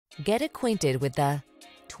Get acquainted with the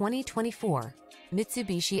 2024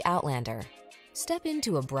 Mitsubishi Outlander. Step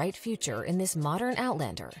into a bright future in this modern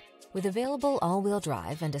Outlander with available all-wheel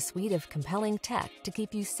drive and a suite of compelling tech to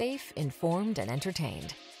keep you safe, informed, and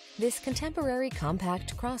entertained. This contemporary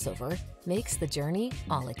compact crossover makes the journey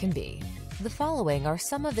all it can be. The following are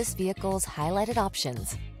some of this vehicle's highlighted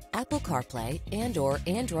options: Apple CarPlay and/or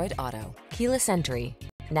Android Auto, keyless entry,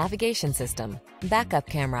 navigation system, backup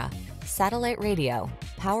camera, satellite radio,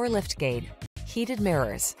 power liftgate, heated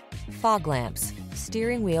mirrors, fog lamps,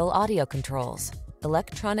 steering wheel audio controls,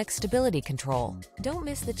 electronic stability control. Don't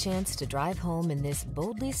miss the chance to drive home in this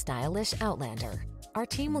boldly stylish Outlander. Our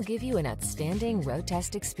team will give you an outstanding road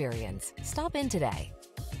test experience. Stop in today.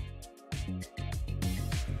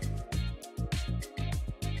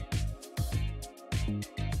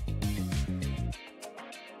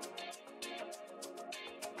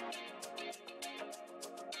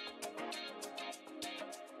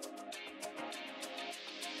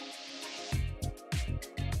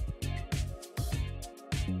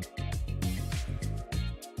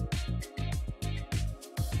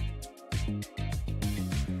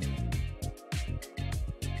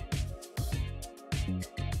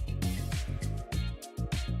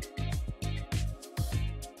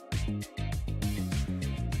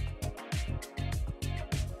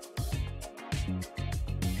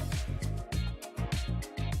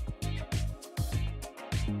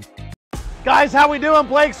 Guys, how we doing?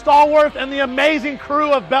 Blake Stallworth and the amazing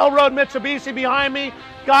crew of Bell Road Mitsubishi behind me.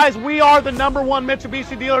 Guys, we are the #1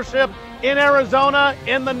 Mitsubishi dealership in Arizona,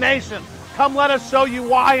 in the nation. Come let us show you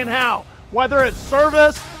why and how. Whether it's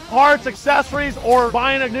service, parts, accessories, or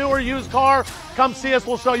buying a new or used car, come see us.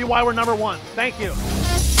 We'll show you why we're #1. Thank you.